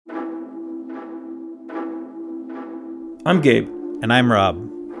I'm Gabe. And I'm Rob.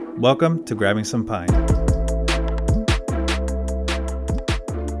 Welcome to Grabbing Some Pine.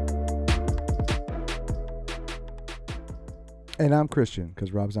 And I'm Christian,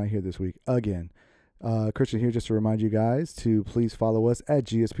 because Rob's not here this week again. Christian here just to remind you guys to please follow us at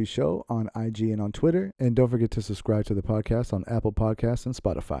GSP Show on IG and on Twitter. And don't forget to subscribe to the podcast on Apple Podcasts and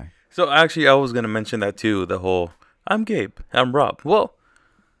Spotify. So actually, I was going to mention that too, the whole, I'm Gabe, I'm Rob. Well,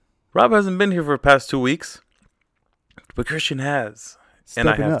 Rob hasn't been here for the past 2 weeks, but Christian has. And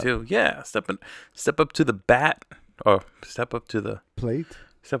I have too. Yeah, step up to the bat, or step up to the plate.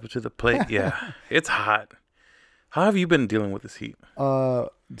 Step up to the plate, yeah. It's hot. How have you been dealing with this heat?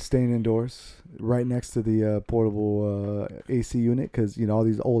 Staying indoors, right next to the portable AC unit, because all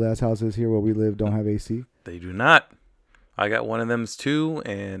these old ass houses here where we live don't have AC. They do not. I got one of them too,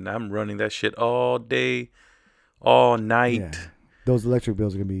 and I'm running that shit all day, all night. Yeah. Those electric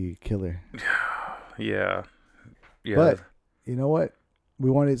bills are gonna be killer. Yeah. But you know what? We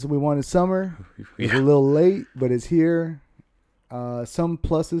wanted summer. It's a little late, but it's here. Some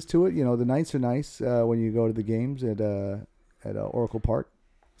pluses to it. The nights are nice when you go to the games at Oracle Park.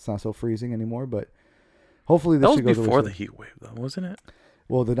 It's not so freezing anymore, but hopefully this should go before the heat wave, though, wasn't it?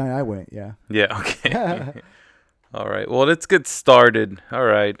 Well, the night I went, yeah. Yeah. Okay. All right. Well, let's get started. All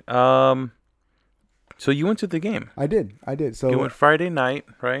right. So you went to the game. I did. So you went Friday night,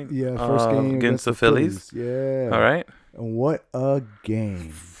 right? Yeah. First game against the Phillies. Yeah. All right. And what a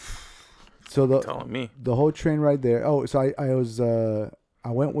game! So the whole train ride there. Oh, so I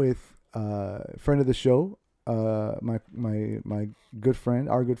went with friend of the show, my good friend,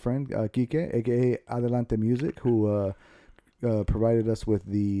 our good friend Kike, aka Adelante Music, who provided us with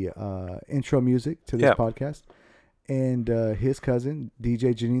the intro music to this podcast, and his cousin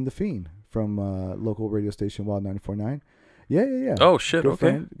DJ Janine the Fiend from local radio station Wild 94.9. Yeah. Oh shit!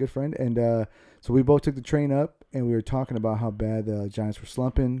 Good friend, and so we both took the train up, and we were talking about how bad the Giants were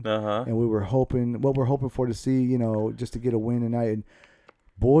slumping, and we were hoping for to see, just to get a win tonight, and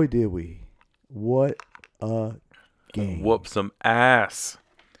boy did we! What a game! Whoop some ass!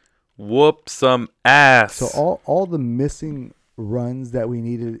 So all the missing runs that we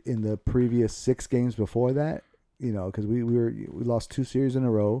needed in the previous 6 games before that, because we lost 2 series in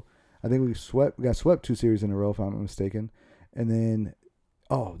a row. I think we got swept 2 series in a row, if I'm not mistaken. And then,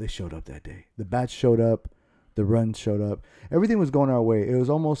 they showed up that day. The bats showed up. The runs showed up. Everything was going our way. It was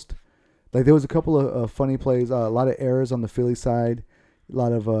almost like there was a couple of funny plays, a lot of errors on the Philly side, a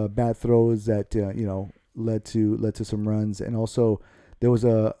lot of bad throws that led to some runs, and also there was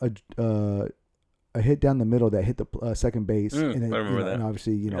a hit down the middle that hit the second base. And I remember that. And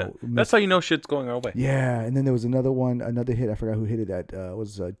obviously, that's how you know shit's going our way. Yeah, and then there was another hit. I forgot who hit it. That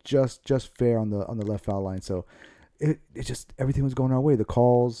was just fair on the left foul line. So. It just everything was going our way. The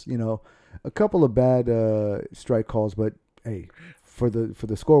calls, a couple of bad strike calls, but hey, for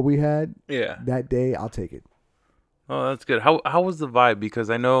the score we had that day, I'll take it. Oh, that's good. How was the vibe?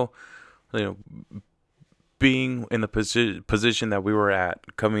 Because I know, being in the position that we were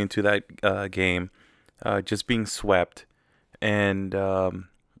at coming into that game, just being swept, and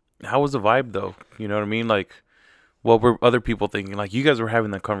how was the vibe though? You know what I mean? Like, what were other people thinking? Like, you guys were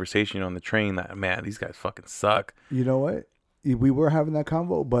having that conversation on the train that, man, these guys fucking suck. You know what? We were having that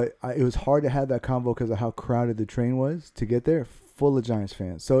convo, but it was hard to have that convo because of how crowded the train was to get there, full of Giants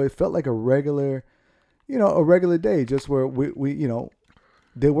fans. So it felt like a regular day, just where we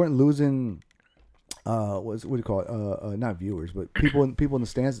they weren't losing, what do you call it? Not viewers, but people in the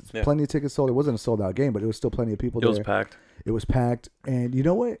stands. Yeah. Plenty of tickets sold. It wasn't a sold out game, but it was still plenty of people there. It was packed. And you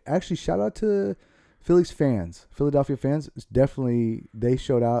know what? Actually, shout out to Phillies fans, Philadelphia fans, definitely they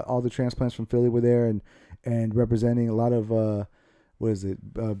showed out. All the transplants from Philly were there and representing a lot of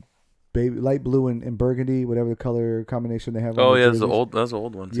baby light blue and burgundy, whatever the color combination they have. Oh yeah, those are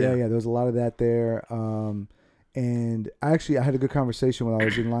old ones. Yeah, there was a lot of that there. And actually, I had a good conversation when I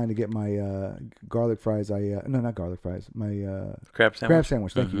was in line to get my garlic fries. Not garlic fries, my crab sandwich. Crab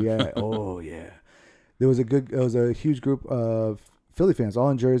sandwich. Thank you. Yeah. Oh yeah. There was a huge group of Philly fans, all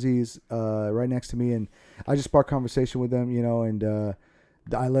in jerseys, right next to me, and I just sparked conversation with them, and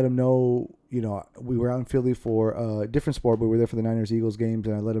I let them know, we were out in Philly for a different sport, but we were there for the Niners-Eagles games,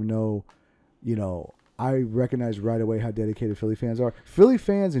 and I let them know, I recognize right away how dedicated Philly fans are. Philly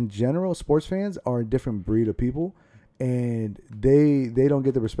fans in general, sports fans, are a different breed of people, and they don't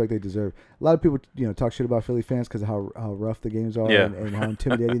get the respect they deserve. A lot of people, talk shit about Philly fans because of how rough the games are and how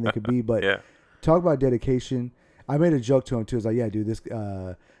intimidating they could be, but talk about dedication. I made a joke to him too. I was like, "Yeah, dude,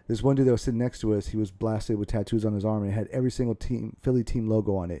 this one dude that was sitting next to us, he was blasted with tattoos on his arm, and it had every single Philly team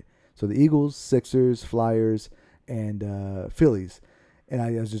logo on it. So the Eagles, Sixers, Flyers, and Phillies. And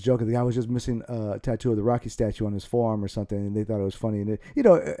I was just joking. The guy was just missing a tattoo of the Rocky statue on his forearm or something, and they thought it was funny. And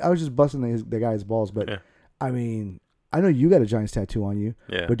I was just busting the guy's balls. But Yeah. I mean, I know you got a Giants tattoo on you.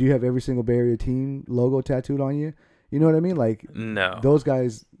 Yeah. But do you have every single Bay Area team logo tattooed on you? You know what I mean? Like No. those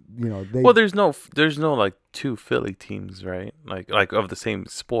guys, they. Well, there's no like two Philly teams, right? Like of the same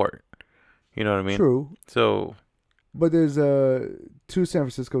sport. You know what I mean? True. So, But there's two San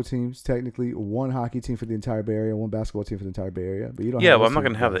Francisco teams, technically, one hockey team for the entire Bay Area, one basketball team for the entire Bay Area. But you don't. yeah, have well, those I'm not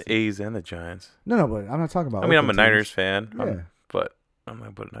teams going to have in the A's and the Giants. No, but I'm not talking about. I mean, I'm a Oakland Niners teams. fan. Yeah. But I'm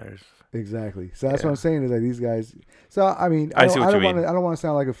not a Niners. Exactly. So that's Yeah. what I'm saying is like these guys. So I mean, I see what you mean. I don't want to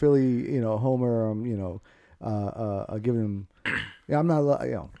sound like a Philly, homer. Giving them. Yeah, I'm not.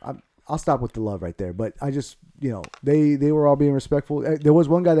 I'll stop with the love right there. But I just, they were all being respectful. There was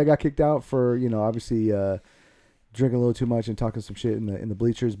one guy that got kicked out for, obviously drinking a little too much and talking some shit in the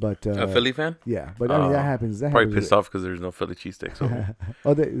bleachers. But A Philly fan? yeah, but I mean that happens. Probably pissed off because there's no Philly cheesesteaks over.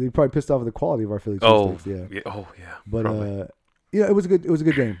 Oh, they probably pissed off at the quality of our Philly Oh, cheesesteaks. Yeah. Oh, yeah. But probably. it was a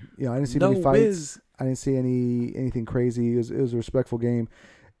good game. I didn't see No many fights. whiz. I didn't see anything crazy. It was a respectful game.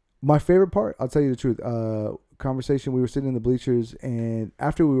 My favorite part, I'll tell you the truth. Conversation. We were sitting in the bleachers, and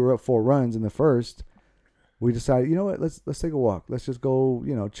after we were up 4 runs in the first, we decided, you know what? Let's take a walk. Let's just go,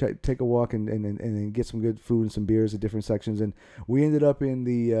 take a walk and get some good food and some beers at different sections. And we ended up in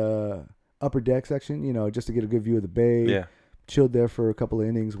the upper deck section, just to get a good view of the bay. Yeah. Chilled there for a couple of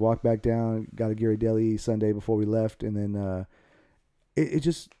innings. Walked back down. Got a Ghirardelli Sunday before we left, and then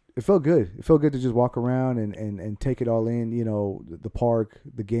it felt good. It felt good to just walk around and take it all in. The park,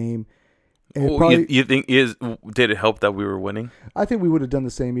 the game. And it Well, probably, you think did it help that we were winning? I think we would have done the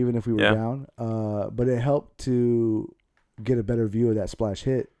same even if we were Yeah. down. But it helped to get a better view of that splash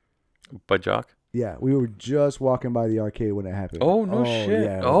hit. By Jock? Yeah, we were just walking by the arcade when it happened. Oh, no shit.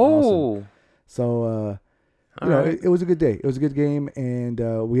 Yeah, it was awesome. Oh. So All right. it was a good day. It was a good game, and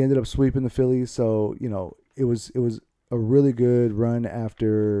we ended up sweeping the Phillies. So it was a really good run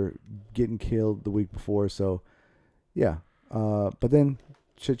after getting killed the week before. So yeah, but then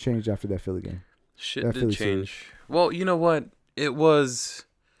shit changed after that Philly game. Shit That did Philly change. series. Well, you know what? It was.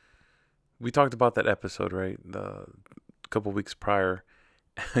 We talked about that episode, right? The couple weeks prior,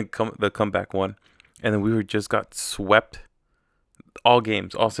 the comeback one, and then we just got swept. All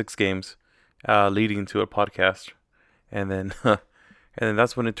 6 games, leading into a podcast, and then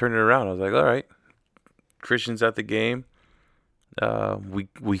that's when it turned it around. I was like, all right, Christian's at the game.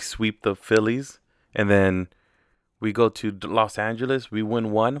 We sweep the Phillies, and then we go to Los Angeles. We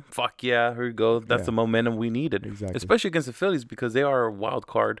win 1. Fuck yeah, here we go. That's Yeah. the momentum we needed, Exactly. especially against the Phillies because they are a wild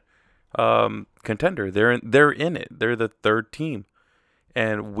card contender. They're in it. They're the 3rd team,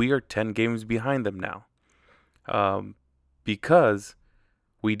 and we are 10 games behind them now. Because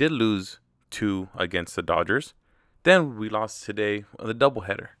we did lose 2 against the Dodgers, then we lost today on the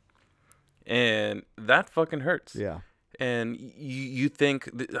doubleheader, and that fucking hurts. Yeah. And you think,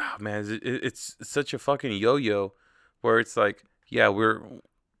 man, it's such a fucking yo-yo, where it's like, yeah,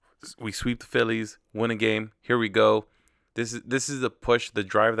 we sweep the Phillies, win a game, here we go. This is the push, the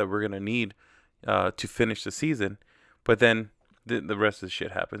drive that we're gonna need to finish the season. But then the rest of the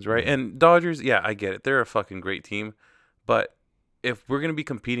shit happens, right? And Dodgers, yeah, I get it. They're a fucking great team, but if we're gonna be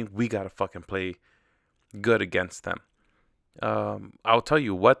competing, we gotta fucking play good against them. I'll tell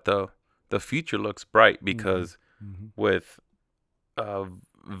you what, though, the future looks bright because with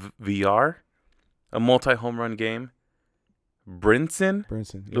VR, a multi-home run game, Brinson,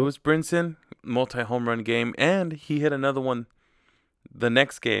 Brinson. Lewis Brinson, multi-home run game, and he hit another one the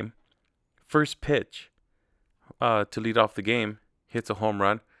next game. First pitch to lead off the game, hits a home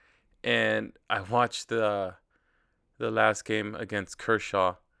run. And I watched the last game against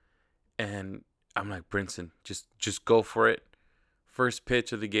Kershaw, and I'm like, Brinson, just go for it. First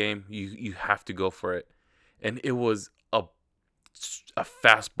pitch of the game, you have to go for it. And it was a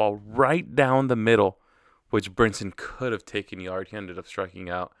fastball right down the middle, which Brinson could have taken yard. He ended up striking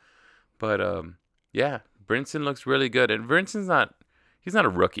out. But, yeah, Brinson looks really good. And Brinson's he's not a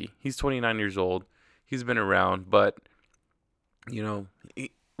rookie. He's 29 years old. He's been around. But,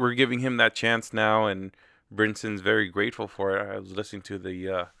 we're giving him that chance now, and Brinson's very grateful for it. I was listening to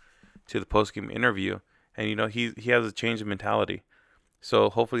the post-game interview, and, he has a change of mentality. So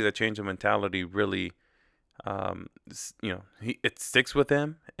hopefully that change of mentality really, it sticks with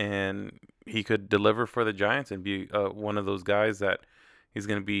him, and he could deliver for the Giants and be one of those guys that he's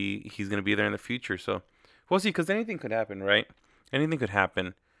gonna be there in the future. So we'll see, because anything could happen, right? Anything could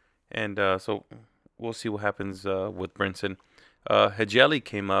happen, and so we'll see what happens with Brinson. Hajeli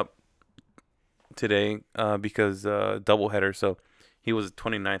came up today because doubleheader, so he was the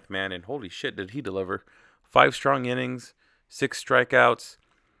 29th man, and holy shit, did he deliver! 5 strong innings, 6 strikeouts.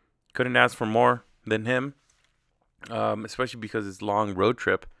 Couldn't ask for more than him, especially because it's long road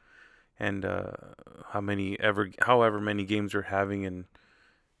trip and however many games we're having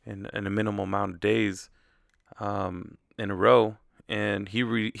in a minimal amount of days in a row. And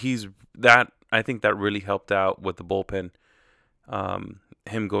he's that. I think that really helped out with the bullpen.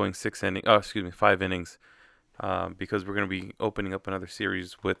 Him going 5 innings, because we're going to be opening up another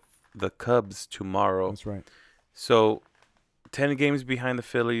series with the Cubs tomorrow. That's right. So 10 games behind the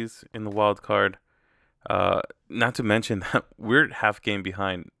Phillies in the wild card. Not to mention that we're half game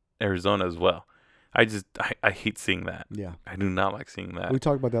behind Arizona as well. I hate seeing that. Yeah. I do not like seeing that. We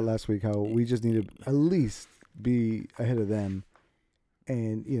talked about that last week, how we just need to at least be ahead of them,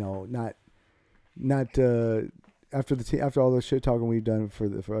 and not after all the shit talking we've done for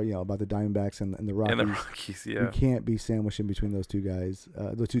about the Diamondbacks and the Rockies. And the Rockies, yeah. We can't be sandwiched in between those two guys,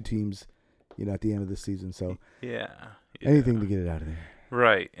 the two teams, at the end of the season. So yeah. anything to get it out of there.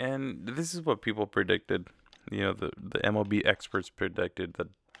 Right, and this is what people predicted. The MLB experts predicted that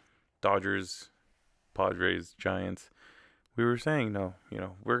Dodgers, Padres, Giants. We were saying no.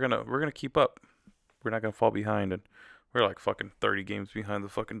 We're gonna keep up. We're not gonna fall behind, and we're like fucking 30 games behind the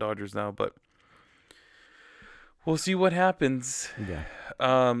fucking Dodgers now. But we'll see what happens. Yeah.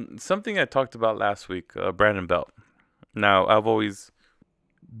 Something I talked about last week, Brandon Belt. Now I've always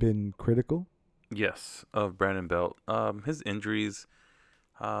been critical. Yes, of Brandon Belt. His injuries.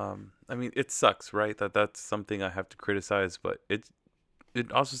 I mean, it sucks, right? That's something I have to criticize, but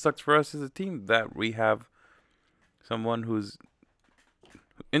it also sucks for us as a team that we have someone who's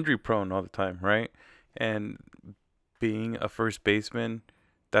injury prone all the time, right? And being a first baseman,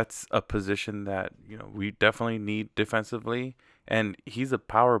 that's a position that, we definitely need defensively. And he's a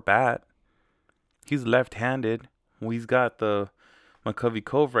power bat. He's left-handed. He's got the McCovey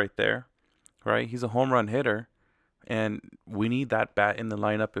Cove right there, right? He's a home run hitter. And we need that bat in the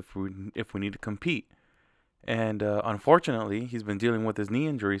lineup if we need to compete. And unfortunately, he's been dealing with his knee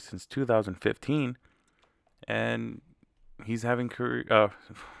injury since 2015, and he's having I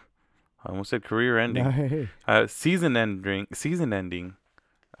almost said career-ending, season-ending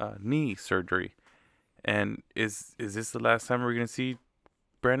knee surgery. And is this the last time we're gonna see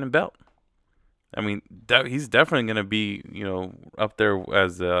Brandon Belt? I mean, he's definitely gonna be up there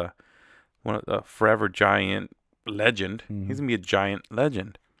as a forever Giant legend. Mm-hmm. He's gonna be a Giant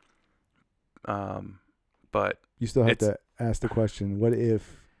legend. But you still have to ask the question: what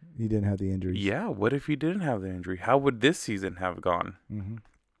if he didn't have the injuries? Yeah, what if he didn't have the injury? How would this season have gone? Mm-hmm.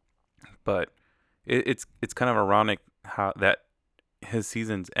 But it's kind of ironic how that his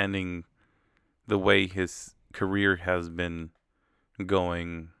season's ending the way his career has been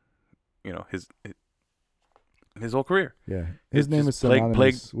going. His whole career. Yeah, his name is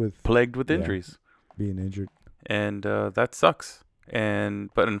synonymous with plagued with injuries, being injured, and that sucks.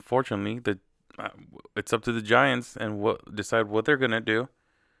 But unfortunately, it's up to the Giants and decide what they're gonna do.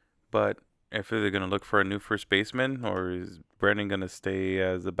 But if they're gonna look for a new first baseman, or is Brandon gonna stay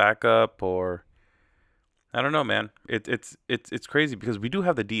as a backup, or I don't know, man. It's crazy because we do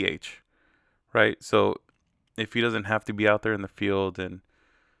have the DH, right? So if he doesn't have to be out there in the field and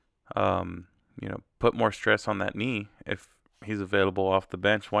put more stress on that knee, if he's available off the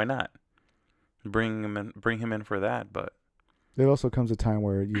bench, why not bring him in for that? But there also comes a time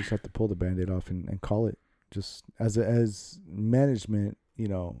where you just have to pull the Band-Aid off and call it, just as management,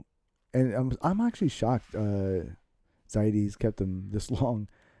 And I'm actually shocked Zaides kept him this long,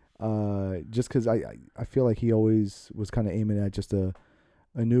 just because I feel like he always was kind of aiming at just a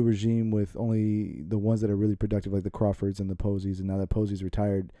new regime with only the ones that are really productive, like the Crawfords and the Posies. And now that Posey's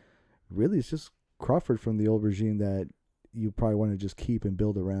retired, really it's just Crawford from the old regime that you probably want to just keep and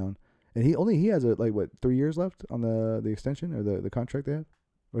build around. And he has 3 years left on the extension or the contract they have?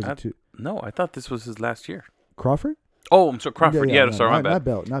 Or is it 2? No, I thought this was his last year. Crawford? Oh, I'm sorry, Crawford. Yeah, no, sorry, my bad. Not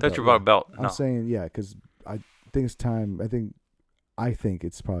Belt. Not That's Belt. about Belt. No. I'm saying, yeah, because I think it's time. I think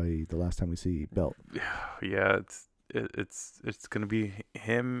it's probably the last time we see Belt. Yeah, it's gonna be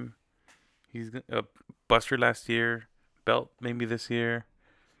him. He's Buster last year, Belt maybe this year,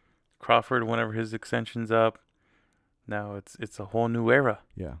 Crawford whenever his extension's up. Now it's a whole new era.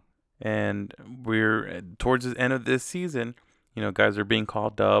 Yeah. And we're towards the end of this season. Guys are being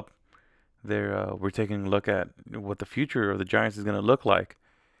called up. We're taking a look at what the future of the Giants is going to look like.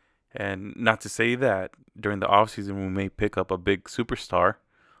 And not to say that during the offseason we may pick up a big superstar,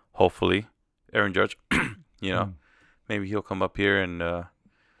 hopefully, Aaron Judge, maybe he'll come up here and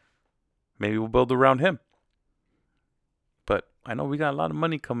maybe we'll build around him. But I know we got a lot of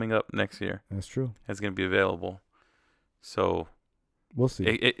money coming up next year. That's true. That's going to be available. So We'll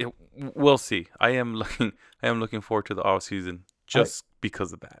see. We'll see. I am looking forward to the off season just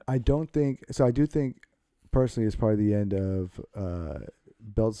because of that. I don't think so. I do think personally it's probably the end of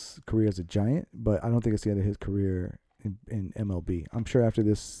Belt's career as a Giant, but I don't think it's the end of his career in MLB. I'm sure after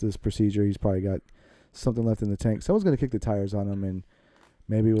this procedure, he's probably got something left in the tank. Someone's gonna kick the tires on him, and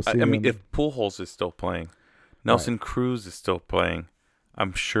maybe we'll see. I mean, if Pujols is still playing, Nelson Cruz is still playing,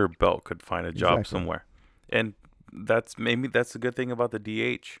 I'm sure Belt could find a job somewhere, and that's a good thing about the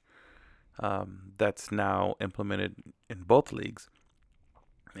DH. That's now implemented in both leagues,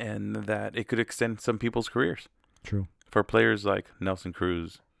 and that it could extend some people's careers. True. For players like Nelson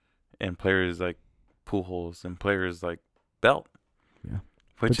Cruz, and players like Pujols, and players like Belt. Yeah.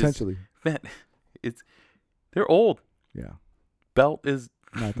 Potentially. They're old. Yeah. Belt is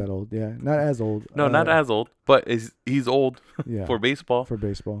not that old. Yeah. Not as old. No, not as old, but he's old. Yeah. For baseball. For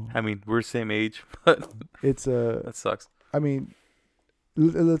baseball. I mean, we're the same age, but it's that sucks. I mean,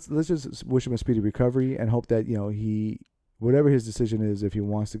 let's just wish him a speedy recovery and hope that he whatever his decision is, if he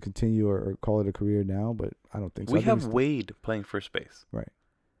wants to continue or call it a career now, but I don't think so. We have Wade playing first base. Right.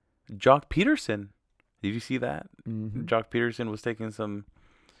 Jock Peterson. Did you see that? Mm-hmm. Jock Peterson was taking some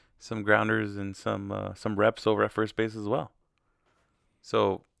grounders and some reps over at first base as well.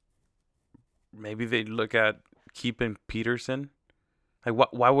 So maybe they look at keeping Peterson.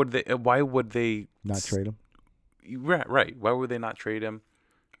 Like why would they not trade him? Right. Why would they not trade him?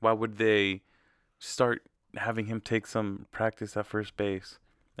 Why would they start having him take some practice at first base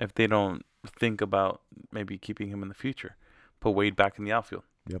if they don't think about maybe keeping him in the future? Put Wade back in the outfield.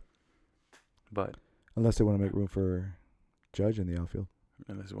 Yep. But unless they want to make room for Judge in the outfield.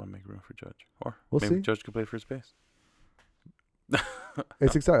 Unless they want to make room for Judge. Or we'll maybe see. Judge could play first base.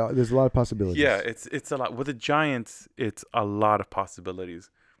 It's exciting. There's a lot of possibilities. Yeah, it's a lot. With the Giants, it's a lot of possibilities.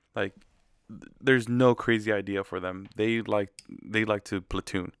 Like, there's no crazy idea for them. They like to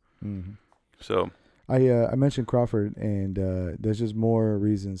platoon. Mm-hmm. So I mentioned Crawford, and there's just more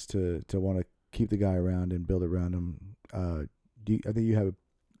reasons to want to keep the guy around and build around him. I think you have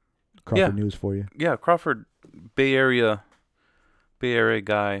Crawford news for you. Yeah, Crawford, Bay Area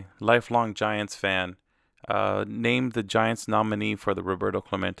guy, lifelong Giants fan, named the Giants nominee for the Roberto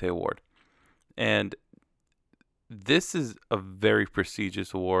Clemente Award, and this is a very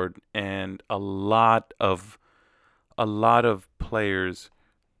prestigious award, and a lot of players,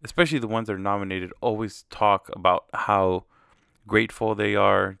 especially the ones that are nominated, always talk about how grateful they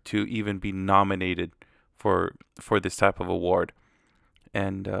are to even be nominated for this type of award.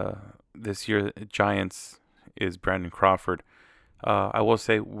 And this year, Giants is Brandon Crawford. I will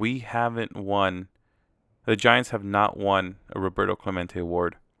say the Giants have not won a Roberto Clemente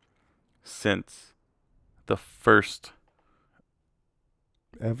Award since the first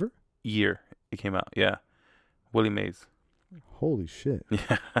ever year it came out. Yeah. Willie Mays. Holy shit.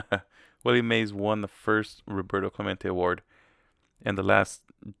 Yeah. Willie Mays won the first Roberto Clemente Award and the last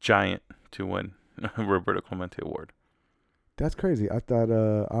Giant to win a Roberto Clemente Award. That's crazy. I thought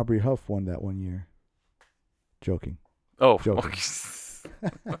Aubrey Huff won that one year. Joking. Oh. Joking.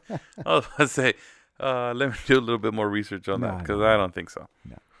 I was about to say, let me do a little bit more research on that, because I don't think so.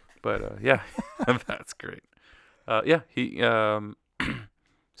 No. But yeah, that's great. He.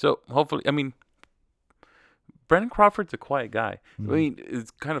 So hopefully, I mean, Brandon Crawford's a quiet guy. Mm-hmm. I mean,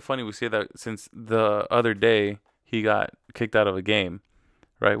 it's kind of funny we say that since the other day he got kicked out of a game,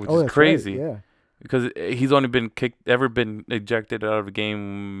 right? Which is crazy. Right. Yeah. Because he's only been ejected out of a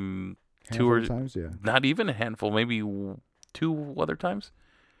game handful times, yeah. Not even a handful, maybe 2 other times.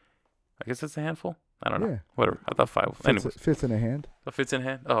 I guess that's a handful. I don't know. Yeah. Whatever. I thought 5. Anyways. Fits in a hand. A fits in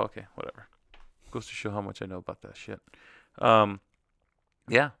hand? Oh, okay. Whatever. Goes to show how much I know about that shit.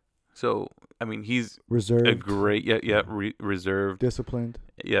 Yeah. So, I mean, he's reserved. A great, reserved. Disciplined.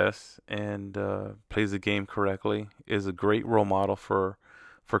 Yes. And plays the game correctly. Is a great role model for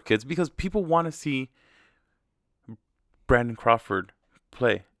kids, because people want to see Brandon Crawford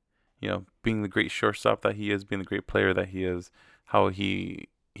play. Being the great shortstop that he is, being the great player that he is, how he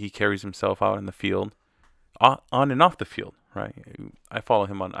carries himself out in the field, on and off the field, right? I follow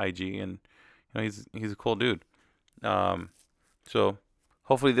him on IG, and he's a cool dude. So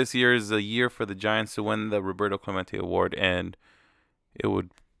hopefully this year is a year for the Giants to win the Roberto Clemente Award, and it would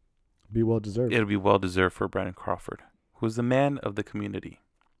be well deserved. It'll be well deserved for Brandon Crawford, who's the man of the community,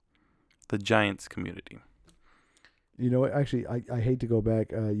 the Giants community. You know what? Actually, I hate to go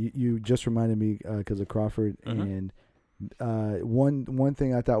back. You just reminded me because of Crawford, and one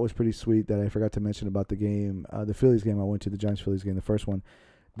thing I thought was pretty sweet that I forgot to mention about the game, the Phillies game I went to, the Giants-Phillies game, the first one.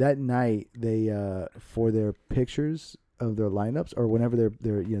 That night, they for their pictures of their lineups, or whenever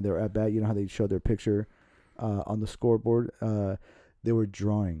they're at bat, you know how they show their picture on the scoreboard. they were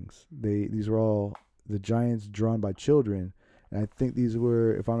drawings. These were all the Giants drawn by children, and I think these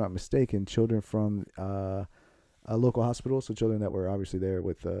were, if I'm not mistaken, children from a local hospital. So children that were obviously there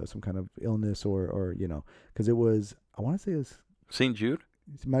with some kind of illness or because it was, I want to say it was St. Jude?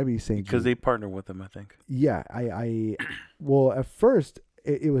 it might be St. Because Jude. they partner with them, I think. Yeah, well, at first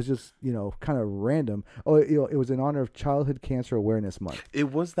it was just kind of random. Oh, it was in honor of Childhood Cancer Awareness Month.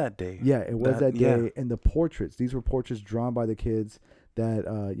 It was that day. Yeah, it was that day, yeah. and the portraits. These were portraits drawn by the kids that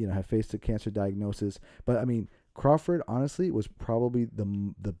have faced a cancer diagnosis. But I mean, Crawford honestly was probably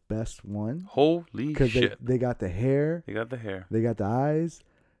the best one Holy because shit. they got the hair, They got the hair. they got the eyes.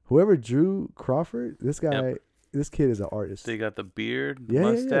 Whoever drew Crawford, this guy, Yep. this kid is an artist. They got the beard, the Yeah,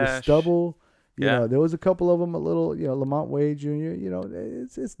 mustache. the stubble. Yeah. There was a couple of them, a little, Lamont Wade Jr.,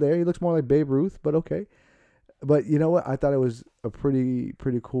 it's there. He looks more like Babe Ruth, but okay. But you know what? I thought it was a pretty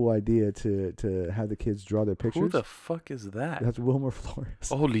cool idea to have the kids draw their pictures. Who the fuck is that? That's Wilmer Flores.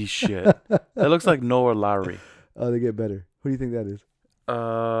 Holy shit. That looks like Noah Lowry. Oh, they get better. Who do you think that is?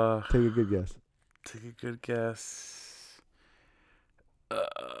 Take a good guess. Take a good guess.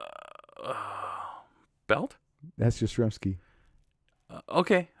 Belt? That's Yastrzemski.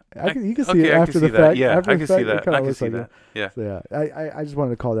 Okay. You can see okay, it I after can the see fact. that. Yeah, After I the can fact, see it that. kinda I can looks see like that. Yeah. So yeah, I just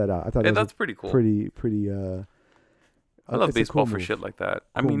wanted to call that out. I thought Hey, it was that's pretty cool. pretty. I love it's a baseball cool for move. shit like that.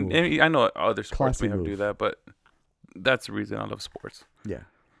 I Cool mean, move. I know other sports Classy may have to do move. that, but that's the reason I love sports. Yeah,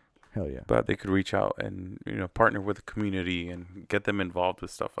 hell yeah. But they could reach out and partner with the community and get them involved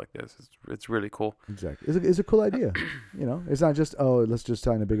with stuff like this. It's really cool. Exactly. It's a cool idea. It's not just let's just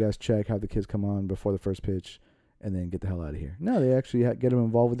sign a big ass check, have the kids come on before the first pitch, and then get the hell out of here. No, they actually get them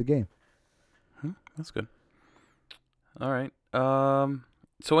involved with the game. That's good. All right.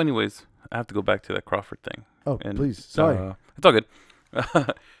 So, anyways, I have to go back to that Crawford thing. Oh, And, please. Sorry. it's all good.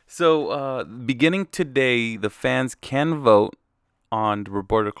 So, beginning today, the fans can vote on the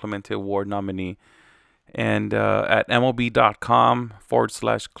Roberto Clemente Award nominee. And at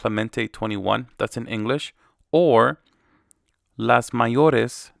MLB.com/Clemente21, that's in English, or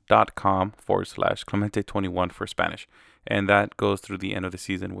lasmayores.com/Clemente21 for Spanish. And that goes through the end of the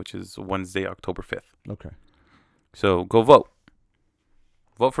season, which is Wednesday, October 5th. Okay. So go vote.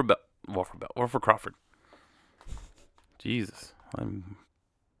 Vote for Bell. Vote for Crawford. Jesus. I'm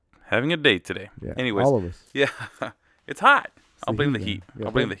having a day today. Yeah. Anyways. all of us. Yeah. It's hot. It's I'll blame the man. heat. Yeah,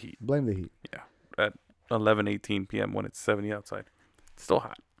 I'll blame the heat. Blame the heat. At 11:18 p.m. when it's 70 outside. It's still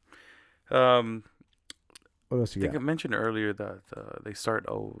hot. What else I you think I got? mentioned earlier that they start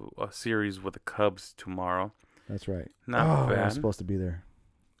a series with the Cubs tomorrow. That's right. Not I was bad. supposed to be there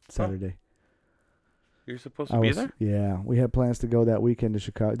Saturday. You're supposed to be there? Yeah, we had plans to go that weekend to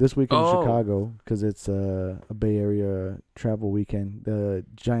Chicago. This weekend Oh. to Chicago because it's a Bay Area travel weekend. The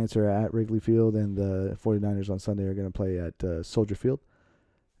Giants are at Wrigley Field, and the 49ers on Sunday are going to play at Soldier Field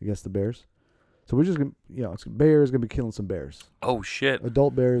against the Bears. So we're just going to, Bay Area's going to be killing some bears. Oh, shit.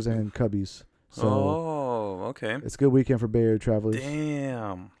 Adult bears and cubbies. So okay. it's a good weekend for Bay Area travelers.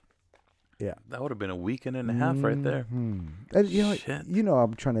 Damn. Yeah. That would have been a weekend and a half right there. Mhm. And Shit.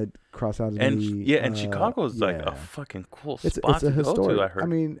 I'm trying to cross out as And many, and Chicago's like yeah. a fucking cool It's spot a to go historic. to, I heard. I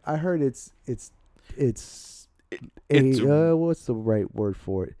mean, I heard it's It's- what's the right word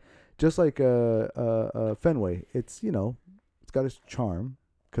for it? Just like Fenway, it's it's got its charm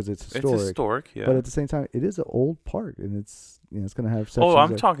because it's It's historic. historic, yeah. But at the same time, it is an old park, and it's it's gonna have sections. Oh,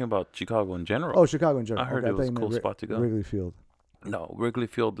 I'm that- talking about Chicago in general. Oh, Chicago in general. I heard Okay, it was thought a you cool meant spot to go. Wrigley Field. No, Wrigley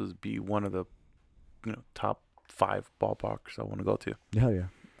Field is be one of the top 5 ballparks I want to go to. Hell yeah.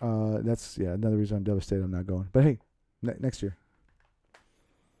 That's another reason I'm devastated I'm not going. But hey, next year,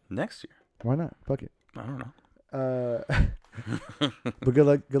 Next year. why not? Fuck it. I don't know. But good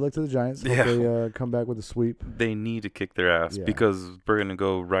luck to the Giants. Hope Yeah. they come back with a sweep. They need to kick their ass Yeah. because we're going to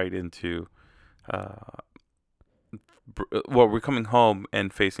go right into we're coming home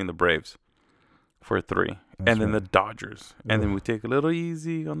and facing the Braves for 3. That's and then right. the Dodgers. And then Ugh. we take a little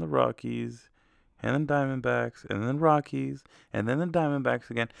easy on the Rockies, and then Diamondbacks, and then Rockies, and then the Diamondbacks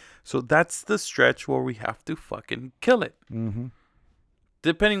again. So that's the stretch where we have to fucking kill it. Mm-hmm.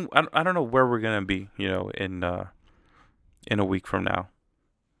 Depending, I don't know where we're gonna be, in a week from now,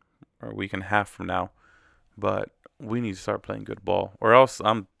 or a week and a half from now, but we need to start playing good ball, or else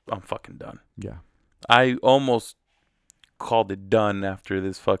I'm fucking done. Yeah. I almost called it done after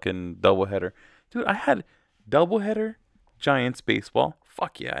this fucking doubleheader. Dude, I had doubleheader, Giants baseball.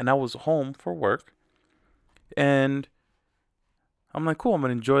 Fuck yeah. And I was home for work. And I'm like, cool, I'm going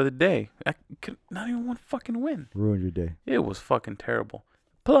to enjoy the day. I could not even one fucking win. Ruined your day. It was fucking terrible.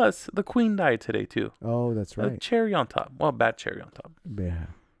 Plus, the Queen died today, too. Oh, that's A right. cherry on top. Well, bad cherry on top. Yeah.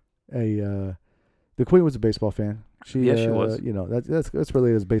 The Queen was a baseball fan. She, Yeah, she was. you know, that's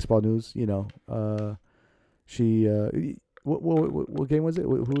related as baseball news. You know, she, what game was it?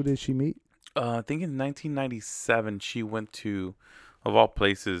 Who did she meet? I think in 1997 she went to, of all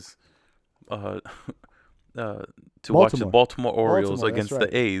places, uh, to watch the Baltimore. Baltimore Orioles Baltimore, that's against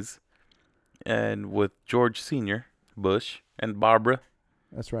right. the A's, and with George Senior Bush and Barbara.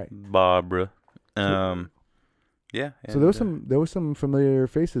 That's right. Barbara. So, Yeah. so there And, was some familiar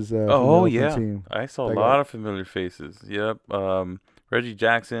faces from the oh Oakland yeah, team. I saw a that lot got- of familiar faces. Yep. Reggie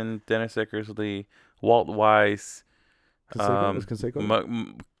Jackson, Dennis Eckersley, Walt Weiss, Canseco? Was Canseco there?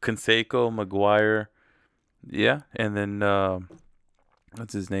 Canseco, McGuire. Yeah, and then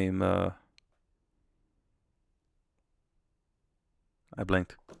what's his name? I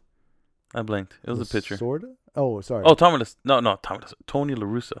blinked. It was a pitcher. Sorta? Oh, sorry. Oh, Thomas. No, Thomas. Tony La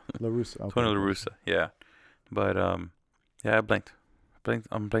Russa. La Russa. Okay, Tony La okay. Russa. Yeah, but yeah, I blinked.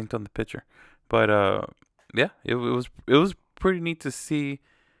 I'm blanked on the pitcher. But yeah, it was pretty neat to see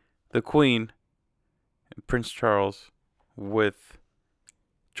the Queen, Prince Charles, with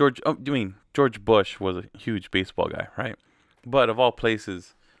George. Oh, you mean George Bush was a huge baseball guy, right? But of all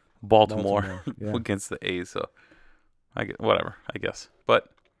places, Baltimore, yeah. against the A's. So I get whatever, I guess. But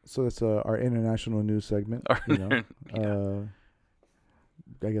So that's our international news segment. You know,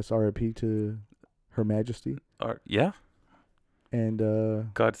 yeah. I guess RIP to Her Majesty. Yeah, And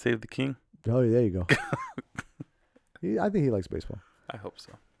God save the king. oh, there you go. I think he likes baseball. I hope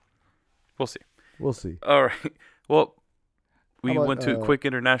so. We'll see. We'll see. All right. Well, we about, went to quick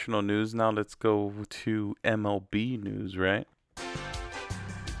international news. Now let's go to MLB news, right?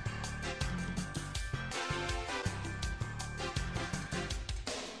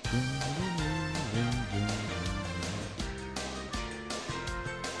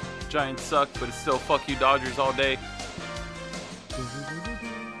 Giants suck, but it's still fuck you Dodgers all day.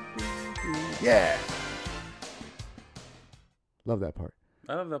 Yeah. Love that part.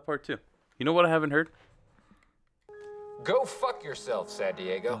 I love that part too. You know what I haven't heard? Go fuck yourself, San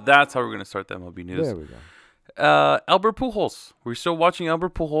Diego. That's how we're going to start the MLB news. There we go. Albert Pujols. We're still watching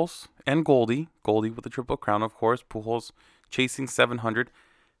Albert Pujols and Goldie. Goldie with the Triple Crown, of course. Pujols chasing 700.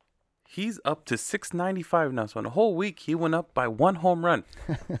 He's up to 695 now. So in a whole week, he went up by 1 home run.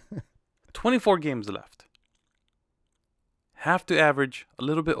 24 games left. Have to average a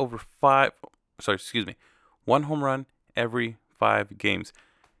little bit over 1 home run every 5 games.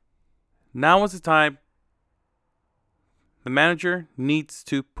 Now is the time. The manager needs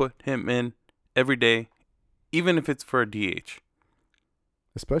to put him in every day, even if it's for a DH.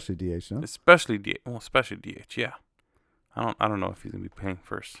 Especially DH, no? Especially DH. Well, especially DH, yeah. I don't know if he's gonna be playing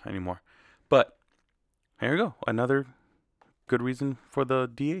first anymore. But here we go. Another good reason for the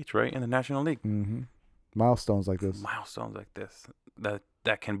DH, right? In the National League. Mm-hmm. Milestones like this. Milestones like this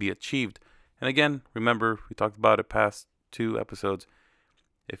that can be achieved. And again, remember, we talked about it past 2 episodes.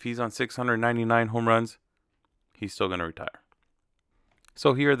 If he's on 699 home runs, he's still gonna retire.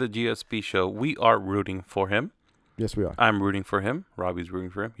 So here at the GSP show, we are rooting for him. Yes, we are. I'm rooting for him. Robbie's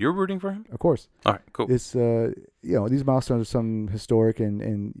rooting for him. You're rooting for him? Of course. All right, cool. It's you know, these milestones are some historic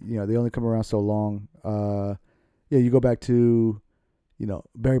and you know, they only come around so long. Yeah, you go back to, you know,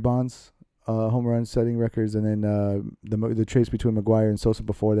 Barry Bonds home run setting records, and then the trace between McGuire and Sosa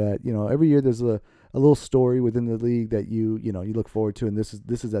before that. You know, every year there's a little story within the league that you look forward to, and this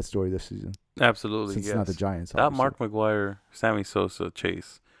is that story this season. Absolutely, Since yes. it's not the Giants. That Obviously. Mark McGuire, Sammy Sosa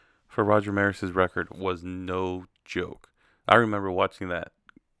chase for Roger Maris's record was no joke. I remember watching that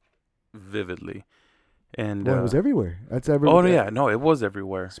vividly. And Well, it was everywhere. That's everywhere. oh yeah, no, it was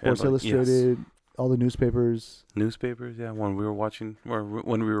everywhere. Sports And, like, yes. Illustrated, all the newspapers. Newspapers, yeah. When we were watching, or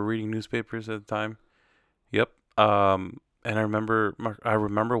when we were reading newspapers at the time. Yep. And I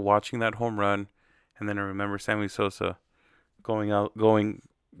remember watching that home run, and then I remember Sammy Sosa going, you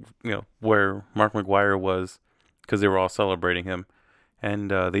know, where Mark McGuire was, because they were all celebrating him,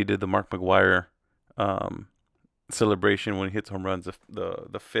 and they did the Mark McGuire celebration when he hits home runs,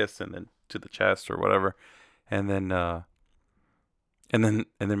 the fist and then to the chest or whatever, and then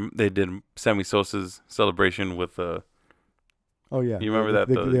they did Sammy Sosa's celebration with Oh yeah. you remember that?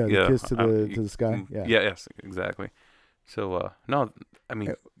 The kiss to the sky. Yeah. Yes, exactly. So no, I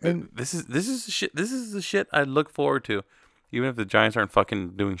mean, And- this is the shit. This is the shit I look forward to, even if the Giants aren't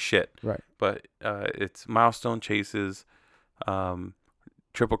fucking doing shit. Right. But it's milestone chases,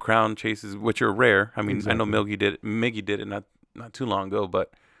 Triple Crown chases, which are rare. I mean, I know Miggy did it not too long ago,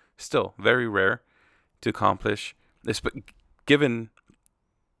 but still very rare to accomplish. Given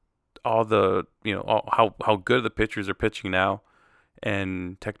all the, you know, how good the pitchers are pitching now,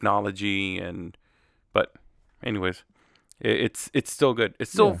 and technology, but anyways, It's still good.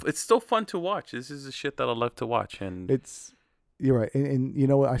 It's still fun to watch. This is the shit that I love to watch, and You're right, and you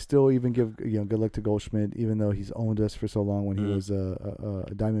know what? I still even give good luck to Goldschmidt, even though he's owned us for so long when he was a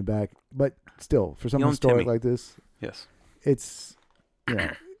Diamondback. But still, for something historic like this, yes, it's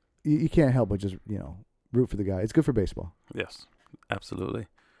you can't help but just root for the guy. It's good for baseball. Yes, absolutely.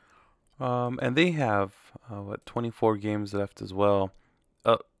 And they have 24 games left as well,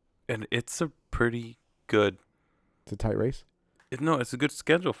 and it's a pretty good. It's a tight race. It's a good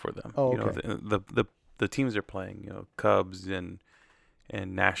schedule for them. Oh, okay. The teams they're playing, Cubs and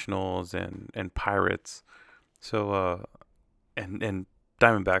Nationals and Pirates, so and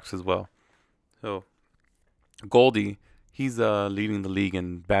Diamondbacks as well. So Goldie, he's leading the league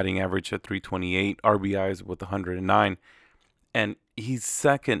in batting average at 328, RBIs with 109, and he's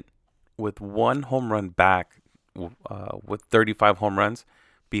second with one home run back with 35 home runs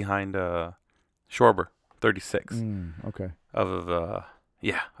behind Schwarber, 36. Okay. Of the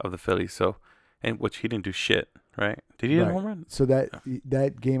Phillies. So, and which he didn't do shit, right? Did he hit a home run? So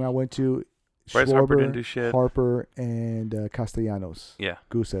that game I went to, Bryce Schwarber, Harper didn't do shit. Harper and Castellanos. Yeah.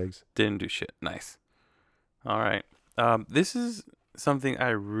 Goose eggs. Didn't do shit. Nice. All right. This is something I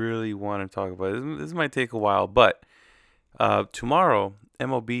really want to talk about. This might take a while, but tomorrow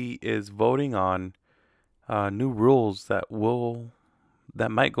MLB is voting on new rules that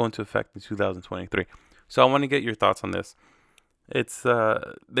might go into effect in 2023. So I want to get your thoughts on this. It's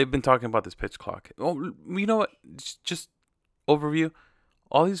they've been talking about this pitch clock. Oh, you know what? Just overview.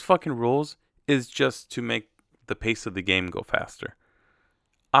 All these fucking rules is just to make the pace of the game go faster.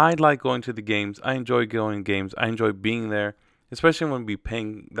 I like going to the games. I enjoy going to games. I enjoy being there, especially when we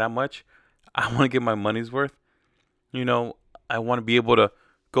paying that much. I want to get my money's worth. I want to be able to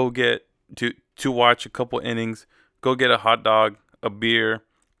go get to watch a couple innings, go get a hot dog, a beer,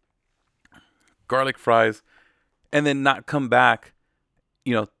 garlic fries, and then not come back,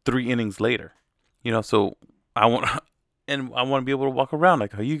 3 innings later. So I want to be able to walk around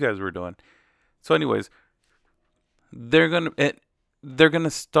like how you guys were doing. So anyways, they're gonna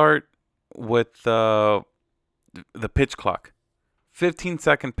start with the pitch clock,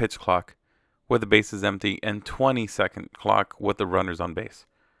 15-second pitch clock where the base is empty, and 20-second clock with the runners on base.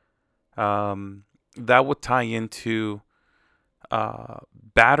 That would tie into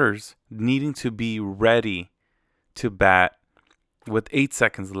batters needing to be ready to bat with 8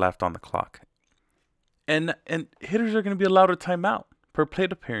 seconds left on the clock. And hitters are going to be allowed a timeout per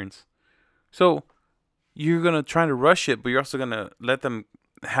plate appearance. So you're going to try to rush it, but you're also going to let them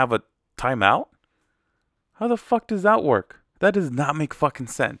have a timeout? How the fuck does that work? That does not make fucking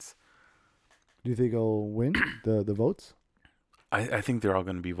sense. Do you think he'll win the votes? I think they're all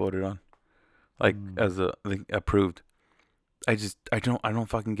going to be voted on, as approved. I don't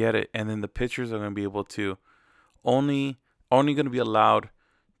fucking get it. And then the pitchers are going to be able to only going to be allowed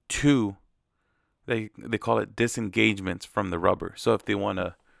 2. They call it disengagements from the rubber. So if they want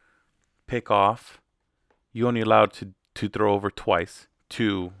to pick off, you only allowed to throw over twice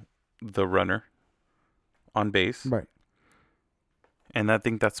to the runner on base. Right. And I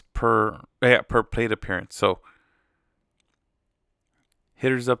think that's per plate appearance. So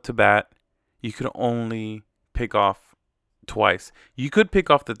hitters up to bat, you could only pick off twice. You could pick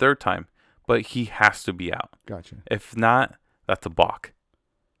off the third time, but he has to be out. Gotcha. If not, that's a balk.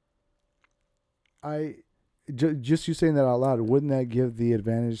 Just you saying that out loud, wouldn't that give the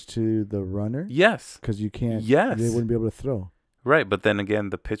advantage to the runner? Yes. Because you can't. Yes. They wouldn't be able to throw. Right, but then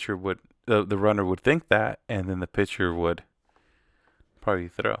again, the pitcher would, the runner would think that, and then the pitcher would probably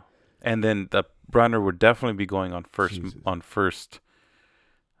throw, and then the runner would definitely be going on first. Jesus.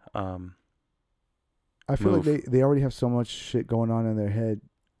 I feel move. like they already have so much shit going on in their head.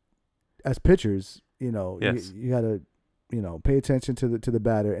 As pitchers, Yes. you got to, pay attention to the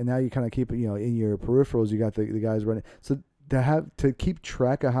batter, and now you kind of keep it, in your peripherals. You got the guys running, so to keep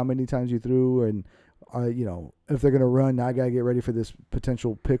track of how many times you threw, and if they're gonna run, now I gotta get ready for this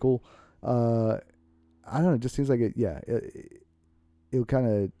potential pickle. I don't know. It just seems like it'll kind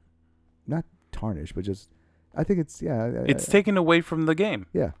of not tarnish, but just I think it's it's taken away from the game.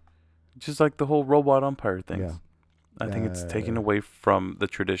 Yeah. Just like the whole robot umpire thing. Yeah. I think it's taken away from the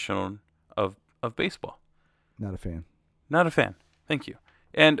tradition of baseball. Not a fan. Not a fan. Thank you.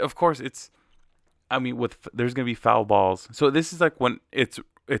 And of course there's going to be foul balls. So this is like when it's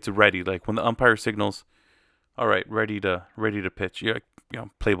ready, like when the umpire signals, all right, ready to pitch. You're like,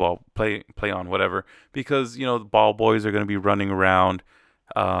 play ball, play on, whatever. Because, the ball boys are going to be running around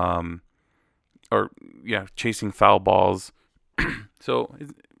chasing foul balls. So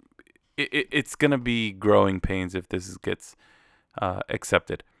it's going to be growing pains if this gets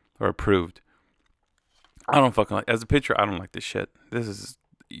accepted or approved. I don't fucking like, as a pitcher, I don't like this shit. This is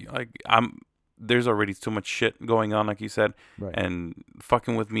like, there's already too much shit going on, like you said, Right. and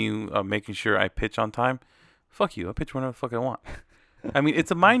fucking with me, making sure I pitch on time. Fuck you. I pitch whenever the fuck I want. I mean,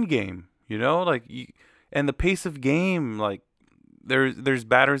 it's a mind game, you know, like, and the pace of game, like, there's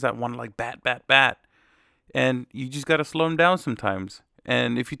batters that want to like bat, and you just gotta slow them down sometimes.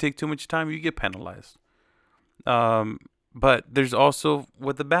 And if you take too much time, you get penalized. But there's also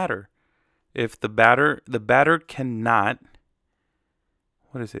with the batter. If the batter cannot,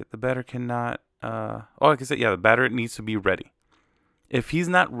 what is it? The batter cannot, like I said, the batter needs to be ready. If he's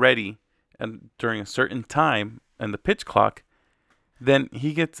not ready and during a certain time and the pitch clock, then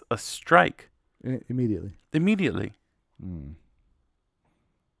he gets a strike Immediately. Mm.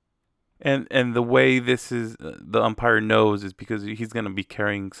 And the way this is, the umpire knows is because he's going to be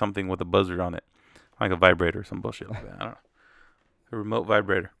carrying something with a buzzer on it, like a vibrator or some bullshit like that. I don't know. A remote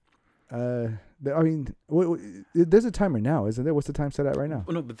vibrator. I mean, there's a timer now, isn't there? What's the time set at right now?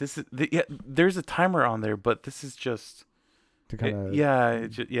 Oh, no, but this is there's a timer on there, but this is just To kind of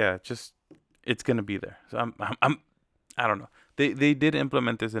it's gonna be there. So I don't know. They did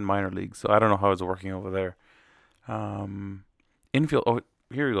implement this in minor leagues, so I don't know how it's working over there. Infield. Oh,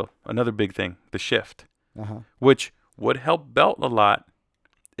 here we go. Another big thing: the shift, which would help Belt a lot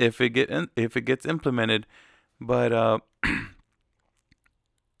if it gets implemented, but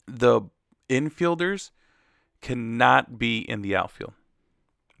the infielders cannot be in the outfield.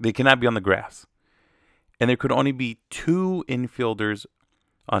 They cannot be on the grass. And there could only be 2 infielders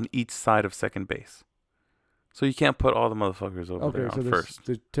on each side of second base. So you can't put all the motherfuckers over there on first.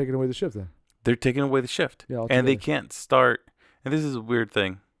 They're taking away the shift then. They're taking away the shift. Yeah, and they can't start. And this is a weird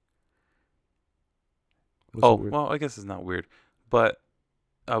thing. Weird? Well, I guess it's not weird. But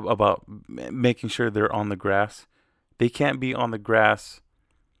about making sure they're on the grass. They can't be on the grass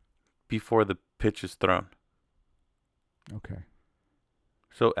before the pitch is thrown. Okay.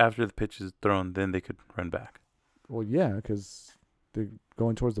 So after the pitch is thrown, then they could run back. Well, yeah, because they're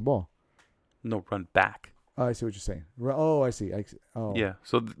going towards the ball. No, run back. Oh, I see what you're saying. Oh, I see. Oh. Yeah.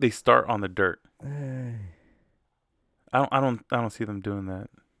 So they start on the dirt. Eh. I don't see them doing that.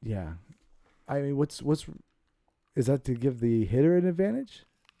 Yeah. I mean, what's is that to give the hitter an advantage?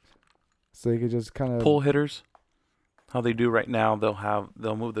 So they could just kind of pull hitters. How they do right now,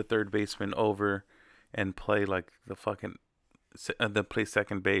 they'll move the third baseman over and play like they'll play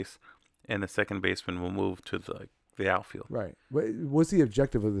second base, and the second baseman will move to the outfield. Right. What's the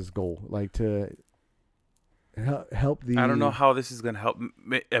objective of this goal? Like to help the. I don't know how this is going to help.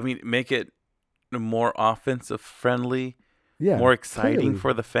 I mean, make it more offensive friendly, more exciting clearly.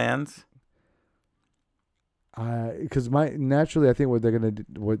 for the fans. Because naturally, I think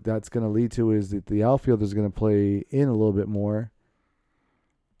what that's gonna lead to is that the outfield is gonna play in a little bit more.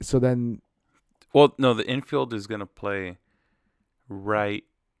 So then, well, no, the infield is gonna play right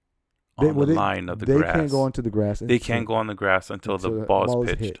on the line of the grass. They can't go onto the grass. They can't go on the grass until the ball is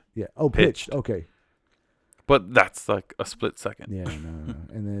pitched. Hit. Yeah. Oh, pitched. Okay. But that's like a split second. Yeah. No.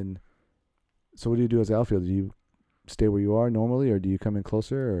 And then, so what do you do as an outfielder? Do you stay where you are normally, or do you come in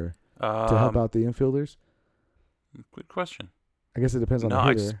closer, or to help out the infielders? Good question. I guess it depends on the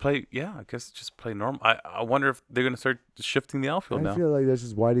hitter. I guess just play normal. I wonder if they're going to start shifting the outfield now. I feel like that's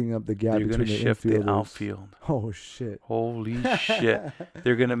just widening up the gap between the infielders. They're going to shift the outfield. Oh, shit. Holy shit.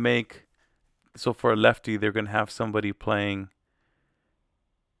 They're going to make, so for a lefty, they're going to have somebody playing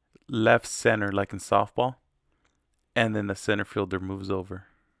left center like in softball, and then the center fielder moves over.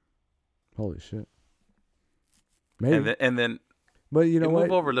 Holy shit. Maybe. And then but you know what?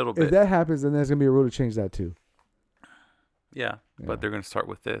 Move over a little bit. If that happens, then there's going to be a rule to change that too. Yeah, but they're going to start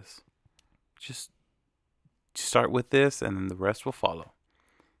with this. Just start with this, and then the rest will follow.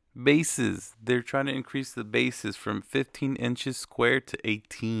 Bases. They're trying to increase the bases from 15 inches square to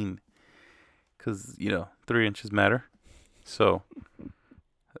 18. Because, 3 inches matter. So,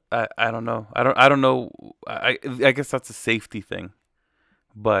 I don't know. I don't know. I guess that's a safety thing.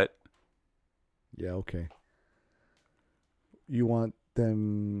 But. Yeah, okay. You want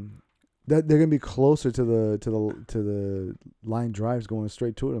them... That they're gonna be closer to the line drives going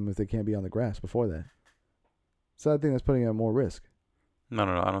straight to them if they can't be on the grass before that. So I think that's putting at more risk. No.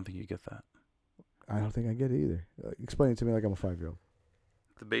 I don't think you get that. I don't think I get it either. Explain it to me like I'm a 5-year-old.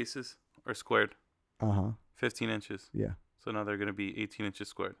 The bases are squared. 15 inches. Yeah. So now they're gonna be 18 inches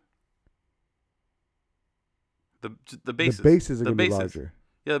squared. The bases. The bases are gonna be larger.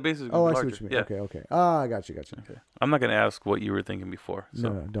 Yeah, the bases are going to be larger. I see what you mean. Yeah. Okay. I got you. Okay. I'm not going to ask what you were thinking before. So.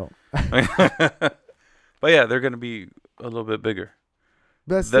 No, don't. But yeah, they're going to be a little bit bigger.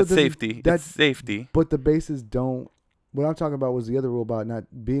 That's safety. That's safety. But the bases don't What I'm talking about was the other rule about not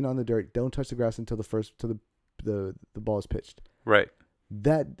being on the dirt. Don't touch the grass until the ball is pitched. Right.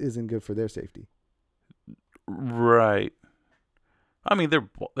 That isn't good for their safety. Right. I mean,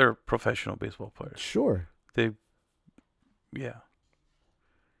 they're professional baseball players. Sure. Yeah.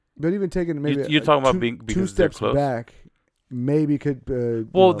 But even taking maybe You're talking about being two because they're steps close. back, maybe could.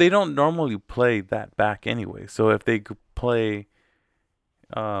 Well, they don't normally play that back anyway. So if they could play,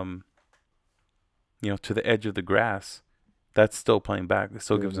 to the edge of the grass, that's still playing back. It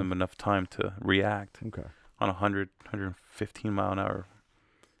still gives them enough time to react. Okay. On 100, 115 mile an hour.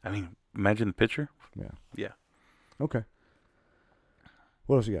 I mean, imagine the pitcher. Yeah. Yeah. Okay.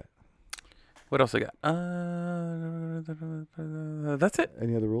 What else you got? What else I got? That's it.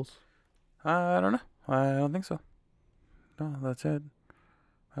 Any other rules? I don't know. I don't think so. No, that's it.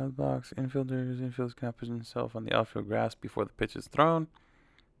 Box. Infielders cannot position himself on the outfield grass before the pitch is thrown.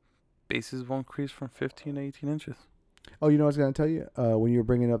 Bases won't crease from 15 to 18 inches. Oh, you know what I was going to tell you? When you were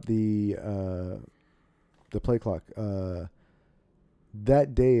bringing up the play clock,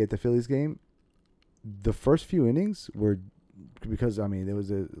 that day at the Phillies game, the first few innings were, because, I mean, there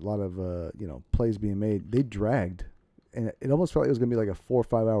was a lot of, plays being made. They dragged. And it almost felt like it was going to be like a 4 or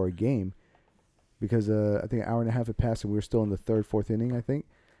 5 hour game because I think an hour and a half had passed and we were still in the third, fourth inning, I think.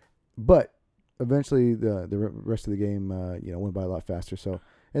 But eventually the rest of the game, went by a lot faster. So it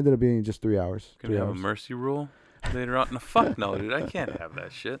ended up being just 3 hours. Gonna have a mercy rule later on? No, fuck no, dude. I can't have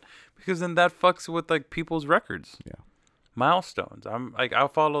that shit because then that fucks with like people's records. Yeah. Milestones. I'm like, I'll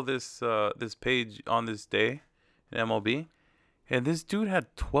follow this page on this day in MLB, and this dude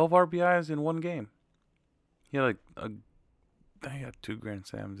had 12 RBIs in one game. He had he had 2 grand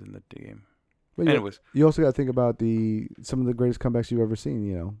slams in the game. But anyways, you also got to think about some of the greatest comebacks you've ever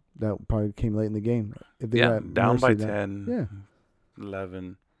seen. That probably came late in the game. If they got down by mercy, 10,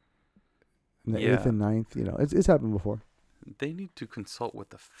 11. In the 8th and 9th, it's happened before. They need to consult with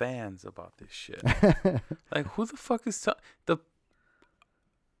the fans about this shit. Like, who the fuck is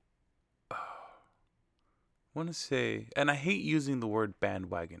want to say, and I hate using the word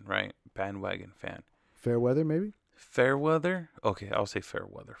bandwagon, right? Bandwagon fan. Fair weather, maybe? Fair weather? Okay, I'll say fair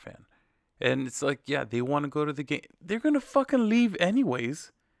weather fan. And it's like, yeah, they want to go to the game. They're going to fucking leave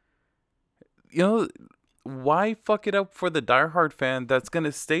anyways. Why fuck it up for the diehard fan that's going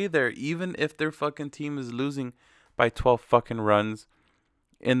to stay there even if their fucking team is losing by 12 fucking runs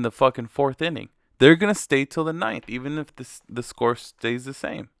in the fucking 4th inning? They're going to stay till the 9th, even if the score stays the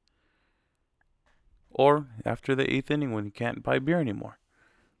same. Or after the 8th inning when you can't buy beer anymore.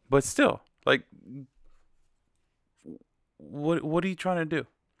 But still, like, what are you trying to do?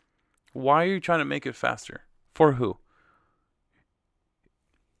 Why are you trying to make it faster? For who?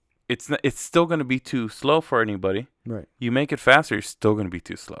 It's still going to be too slow for anybody. Right. You make it faster, you're still going to be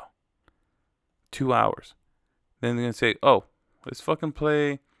too slow. 2 hours. Then they're going to say, oh, let's fucking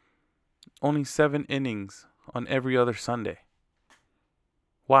play only 7 innings on every other Sunday.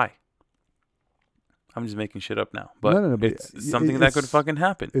 Why? I'm just making shit up now. But, no, but it's something that could fucking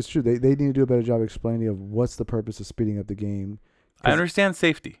happen. It's true. They need to do a better job explaining of what's the purpose of speeding up the game. I understand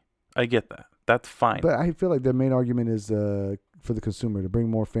safety. I get that. That's fine. But I feel like their main argument is for the consumer to bring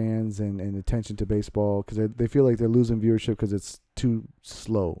more fans and attention to baseball because they feel like they're losing viewership because it's too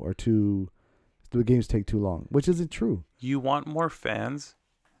slow or the games take too long, which isn't true. You want more fans?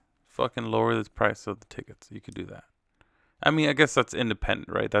 Fucking lower the price of the tickets. You could do that. I mean, I guess that's independent,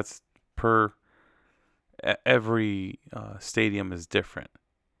 right? That's per every stadium is different.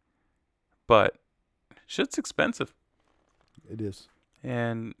 But shit's expensive. It is.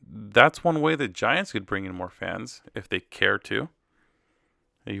 And that's one way the Giants could bring in more fans if they care to.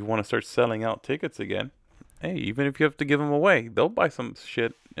 If you want to start selling out tickets again, hey, even if you have to give them away, they'll buy some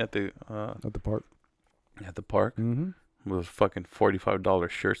shit at the park. At the park, with fucking $45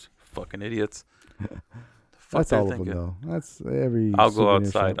 shirts. Fucking idiots. That's all of them, though. That's every. I'll go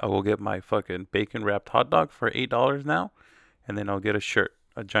outside. I will get my fucking bacon wrapped hot dog for $8 now, and then I'll get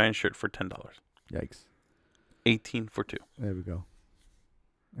a giant shirt for $10. Yikes! 18 for 2. There we go.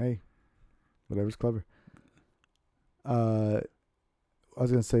 Hey, whatever's clever. I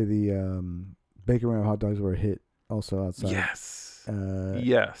was gonna say the bacon wrapped hot dogs were a hit also outside. Yes.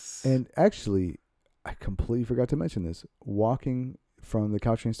 Yes. And actually, I completely forgot to mention this. Walking from the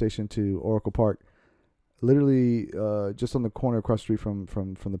Caltrain station to Oracle Park, literally just on the corner across the street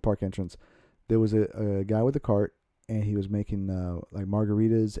from the park entrance, there was a guy with a cart, and he was making like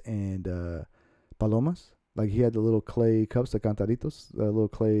margaritas and palomas. Like he had the little clay cups, the cantaritos, the little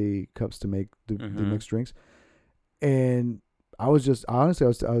clay cups to make the mixed drinks. And I was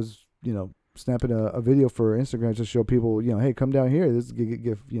snapping a video for Instagram to show people, hey, come down here. This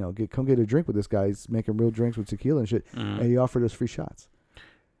come get a drink with this guy. He's making real drinks with tequila and shit. And he offered us free shots.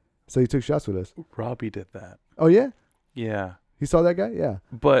 So he took shots with us. Robbie did that. Oh yeah, Yeah, he saw that guy. Yeah,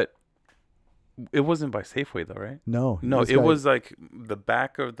 but it wasn't by Safeway though, right? no, It was like the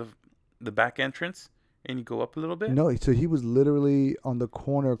back of the back entrance, and you go up a little bit. No, so he was literally on the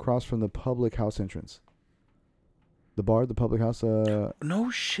corner across from the public house entrance. The bar, the public house. No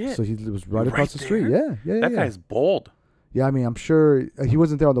shit. So he was right across Right the street. there? Yeah. That guy's bold. Yeah, I mean, I'm sure he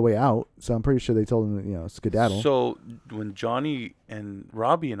wasn't there on the way out, so I'm pretty sure they told him, skedaddle. So when Johnny and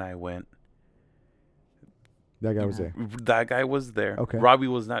Robbie and I went, That guy was there. that guy was there. Okay. Robbie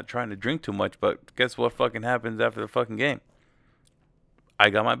was not trying to drink too much, but guess what fucking happens after the fucking game? I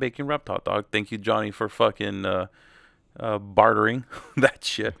got my bacon wrapped hot dog. Thank you, Johnny, for fucking bartering that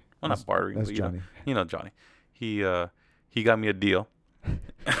shit. Well, not bartering. That's but Johnny. You know Johnny. He got me a deal.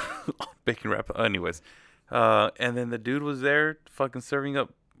 Bacon wrap. Anyways, and then the dude was there, fucking serving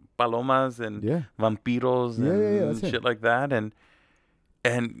up palomas and Yeah. vampiros Yeah, and that's shit it. like that, and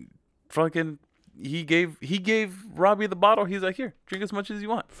fucking he gave Robbie the bottle. He's like, here, drink as much as you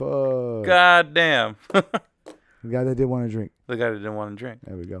want. Fuck. God damn. The guy that didn't want to drink. The guy that didn't want to drink,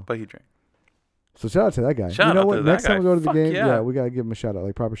 There we go. but he drank. So shout out to that guy. Shout you know out what? to that Next time guy. we go to the Fuck game, yeah. we gotta give him a shout out,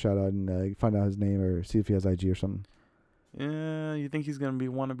 like proper shout out, and find out his name or see if he has IG or something. Yeah, you think he's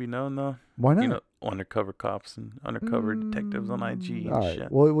gonna want to be known though? Why not? You know, undercover cops and undercover detectives on IG and All right.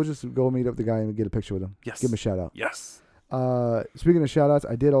 shit. Well, we'll just go meet up the guy and get a picture with him. Yes. Give him a shout out. Yes. Speaking of shout outs,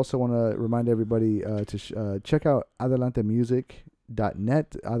 I did also want to remind everybody to check out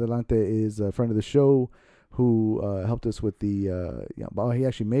adelantemusic.net. Adelante is a friend of the show who helped us with the he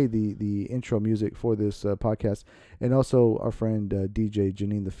actually made the intro music for this podcast, and also our friend DJ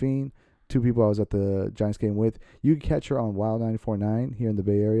Janine the Fiend, two people I was at the Giants game with. You can catch her on Wild 94.9 here in the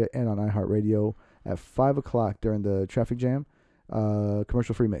Bay Area and on iHeartRadio at 5 o'clock during the traffic jam,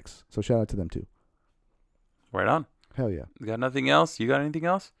 commercial free mix. So shout out to them too. Right on. Hell yeah. You got nothing else? You got anything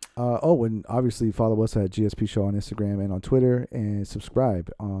else? And obviously follow us at GSP Show on Instagram and on Twitter, and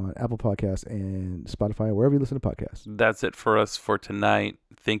subscribe on Apple Podcasts and Spotify, wherever you listen to podcasts. That's it for us for tonight.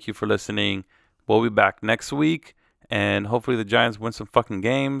 Thank you for listening. We'll be back next week, and hopefully the Giants win some fucking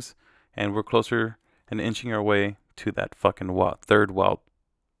games, and we're closer and inching our way to that fucking third wild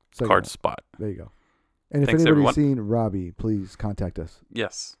Second card one. spot. There you go. And if Thanks, anybody's everyone. seen Robbie, please contact us.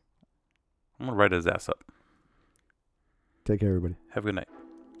 Yes. I'm going to write his ass up. Take care, everybody. Have a good night.